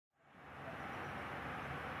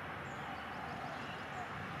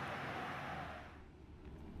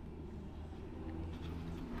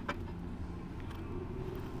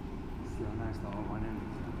nice though on one end.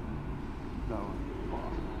 That one.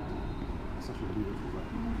 Wow. That's such a beautiful bike.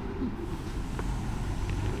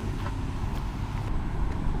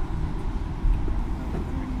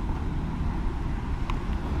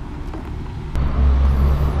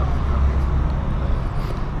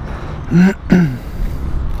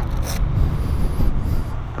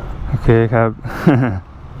 Okay, ครับ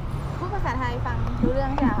พูดภาษาไทยฟังรู้เรื่อง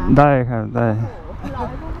ใช่ไหมคะ ได้ครับได้ โอ้โหรอ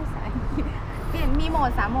ให้พูดภาษาอังกฤษเปลี่ยนมีโหม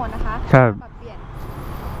ด3โหมดนะคะ ครับ แบบเปลี่ยน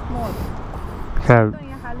โหมด ครับ ตัว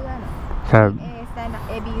นี้นะคะเลื่อน ครับ A standard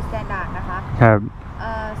A B standard นะคะ ครับ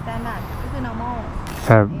standard ก็คือ normal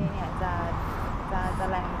ครับ A เนี่ยจะ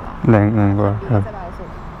แรงกว่า แรงกว่า B ครับ จะเบาสุด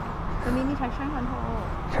ตัวนี้มี traction control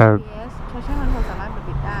ครับ ABS traction control สามารถเปิด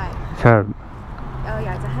ปิดได้ ครับ อ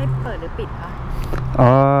ยากจะให้เปิดหรือปิดคะ อ๋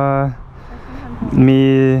อ traction control มี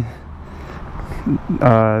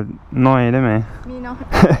หน่อยได้ไหม มีน้อย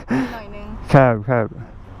หน่อยนึง ครับครับ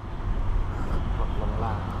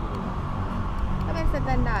ถ้าเป็น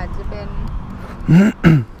standard จะเป็น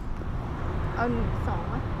เอา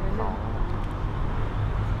2 มั้ยหรือ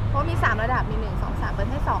1เพราะมี3ระดับมี1 2 3เปิด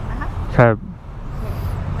ให้2นะคะ ครับ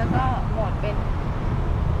แล้วก็โหมดเป็น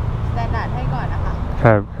standard ให้ก่อนนะคะ ค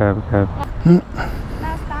รับครับครับ หน้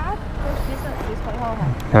า start push this control ค่ะ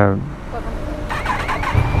ครับ กดมัน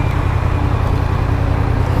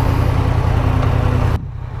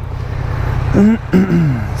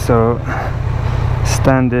So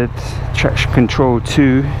standard traction control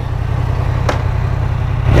 2.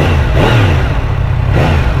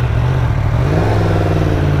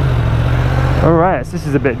 Alright, so this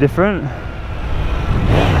is a bit different.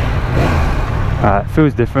 It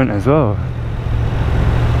feels different as well.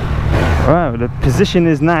 Alright, the position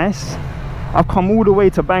is nice. I've come all the way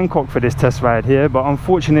to Bangkok for this test ride here, but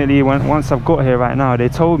unfortunately once I've got here right now, they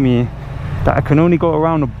told me that I can only go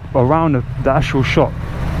around the actual shop.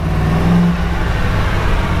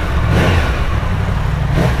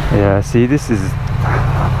 Yeah, see, this is...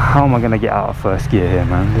 How am I going to get out of first gear here,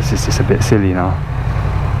 man? This is just a bit silly now.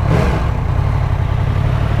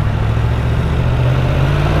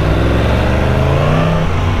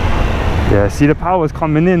 Yeah, see, the power's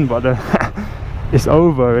coming in, but it's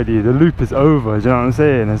over already. The loop is over, do you know what I'm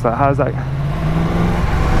saying? It's like, how's that...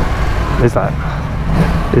 It's like...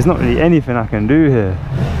 There's not really anything I can do here.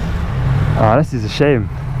 This is a shame.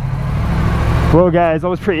 Well guys, I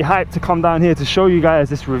was pretty hyped to come down here to show you guys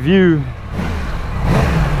this review.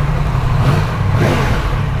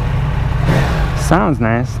 Sounds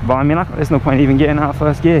nice, but I mean, there's no point even getting out of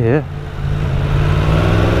first gear here.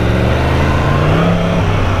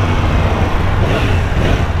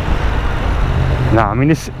 Nah, I mean,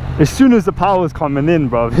 as soon as the power's coming in,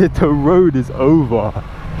 bro, the road is over.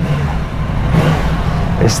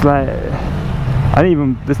 It's like,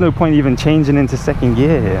 there's no point even changing into second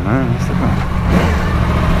gear here, man.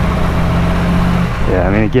 Yeah, I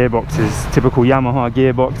mean, the gearbox is typical Yamaha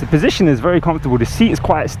gearbox. The position is very comfortable. The seat is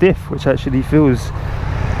quite stiff, which actually feels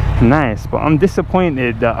nice, but I'm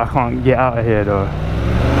disappointed that I can't get out of here though.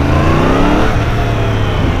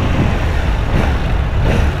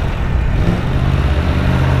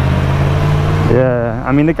 Yeah,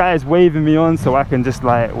 I mean, the guy is waving me on so I can just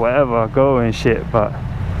like whatever go and shit, but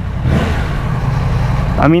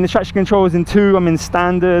I mean, the traction control is in 2, I'm in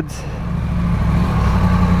standard.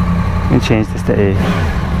 Let me change this to A.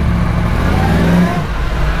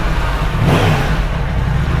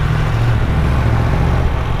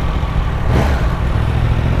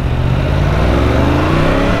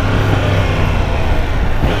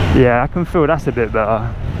 Yeah, I can feel that's a bit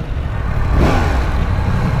better.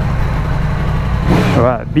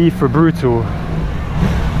 Alright, B for brutal.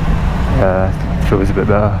 Yeah, feels a bit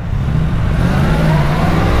better.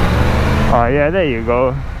 Oh yeah, there you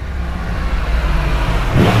go.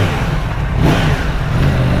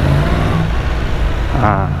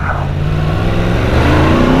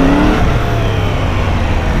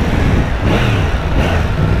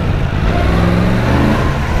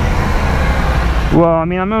 Well, I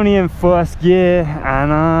mean, I'm only in first gear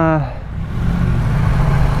and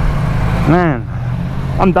man,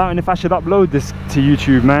 I'm doubting if I should upload this to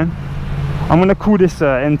YouTube, man. I'm gonna call this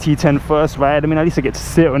MT10 first ride. I mean, at least I get to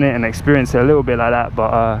sit on it and experience it a little bit like that,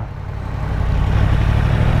 but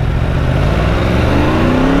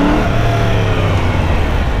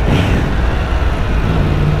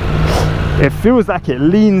it feels like it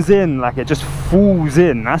leans in, like it just falls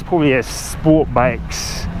in. That's probably a sport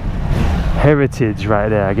bike's heritage right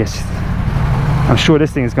there, I guess. I'm sure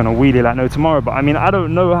this thing is gonna wheelie like no tomorrow, but I mean, I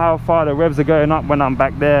don't know how far the revs are going up when I'm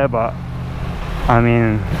back there, but I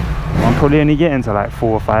mean, I'm probably only getting to like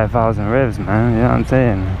 4,000 or 5,000 revs, man. You know what I'm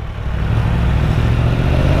saying?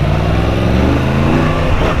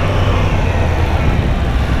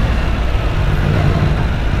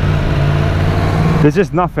 there's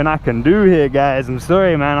just nothing I can do here, guys. I'm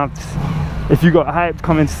sorry, man. If you got hyped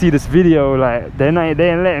coming to see this video, like they ain't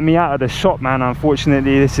letting me out of the shop, man.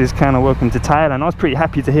 Unfortunately, this is kind of welcome to Thailand. I was pretty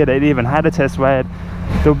happy to hear they even had a test ride.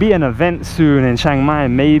 There'll be an event soon in Chiang Mai,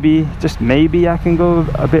 maybe, just maybe I can go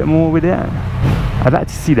a bit more with it. I'd like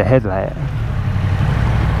to see the headlight.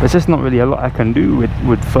 There's just not really a lot I can do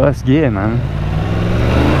with first gear, man.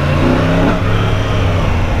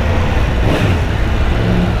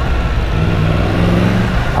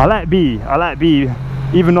 I like B.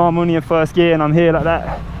 Even though I'm only in first gear and I'm here like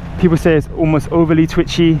that, people say it's almost overly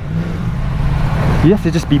twitchy. You have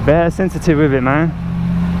to just be bare sensitive with it, man.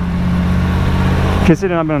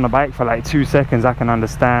 Considering I've been on the bike for like 2 seconds, I can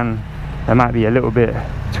understand it might be a little bit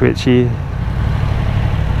twitchy.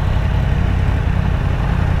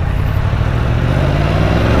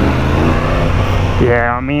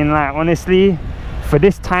 Yeah, I mean, like, honestly, for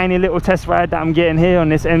this tiny little test ride that I'm getting here on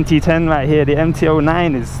this MT10 right here, the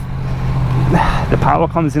MT09 is, the power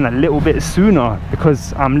comes in a little bit sooner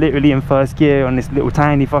because I'm literally in first gear on this little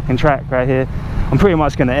tiny fucking track right here. I'm pretty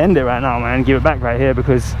much going to end it right now, man, give it back right here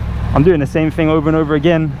because I'm doing the same thing over and over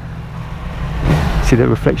again. See the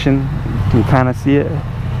reflection? You can kind of see it.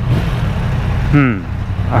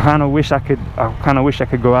 I kind of wish I could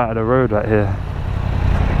go out of the road right here.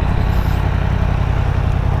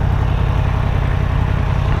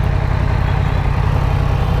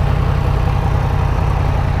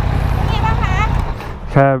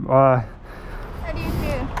 How do you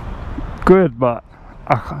feel? Good, but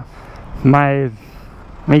my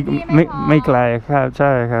make like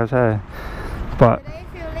but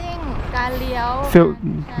feel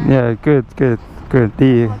yeah, good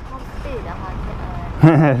ดี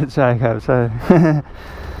ใช่ครับใช่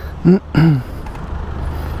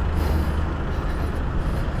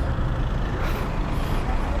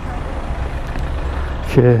โอ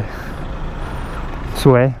เคส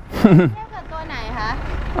วย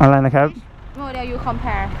อะไรนะครับ โมเดล you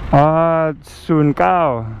compare อ๋อ 09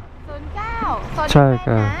 ใช่ค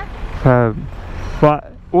รับครับ but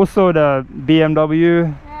also the BMW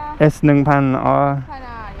S1000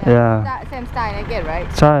 yeah same style naked right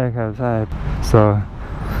ใช่ครับใช่ so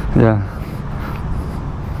yeah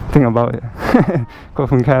think about it ขอบ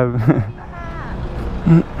คุณครับ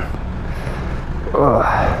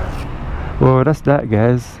well that's that,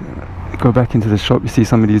 guys. Go back into the shop, you see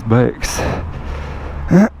some of these bikes.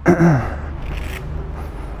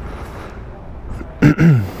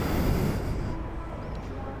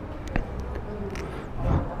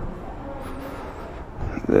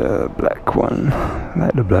 The black one,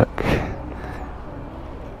 like the black.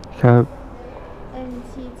 Cab.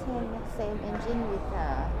 MT10 same engine with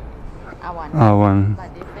R1. R1. But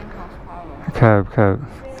different horsepower. Cab.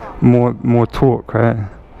 More torque, right?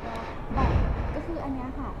 ก็คืออันนี้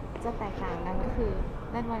ค่ะจะแตกต่างกันก็คือ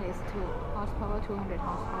that one is 2 horsepower 200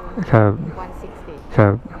 horsepower ครับ 160 ครั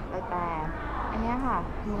บ แต่อันนี้ค่ะ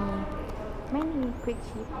ไม่มี quick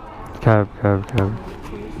shift ครับ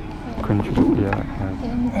control, yeah.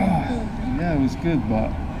 Yeah, it was good, but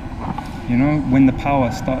you know, when the power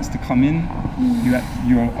starts to come in,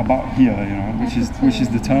 you're about here, you know, which is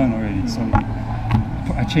the turn already. So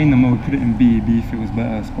I changed the mode, put it in B feels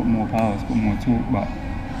better, it's got more power, it's got more torque, but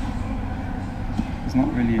there's not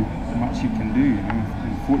really much you can do, you know.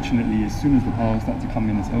 Unfortunately, as soon as the power starts to come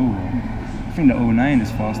in, it's over. I think the 09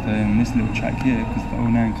 is faster in this little track here because the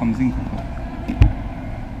 09 comes in quicker.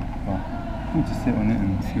 But cool to sit on it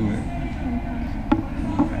and feel it.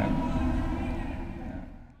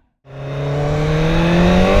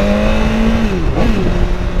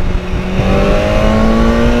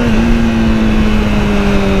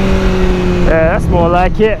 That's more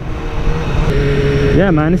like it.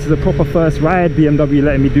 Yeah, man, this is a proper first ride. BMW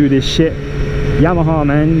letting me do this shit. Yamaha,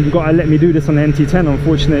 man, you gotta let me do this on the MT10.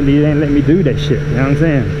 Unfortunately, they ain't let me do that shit. You know what I'm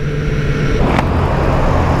saying?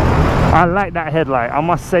 I like that headlight. I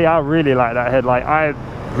must say, I really like that headlight. I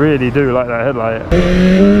really do like that headlight.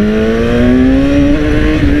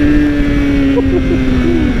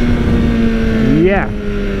 Yeah,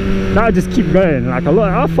 that'll just keep going. Like a lot,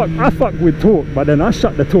 I fuck with torque, but then I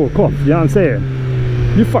shut the torque off. You know what I'm saying?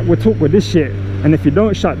 You fuck with torque with this shit, and if you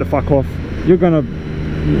don't shut the fuck off, you're gonna.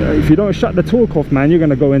 If you don't shut the torque off, man, you're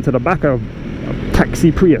gonna go into the back of a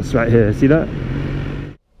taxi Prius right here. See that?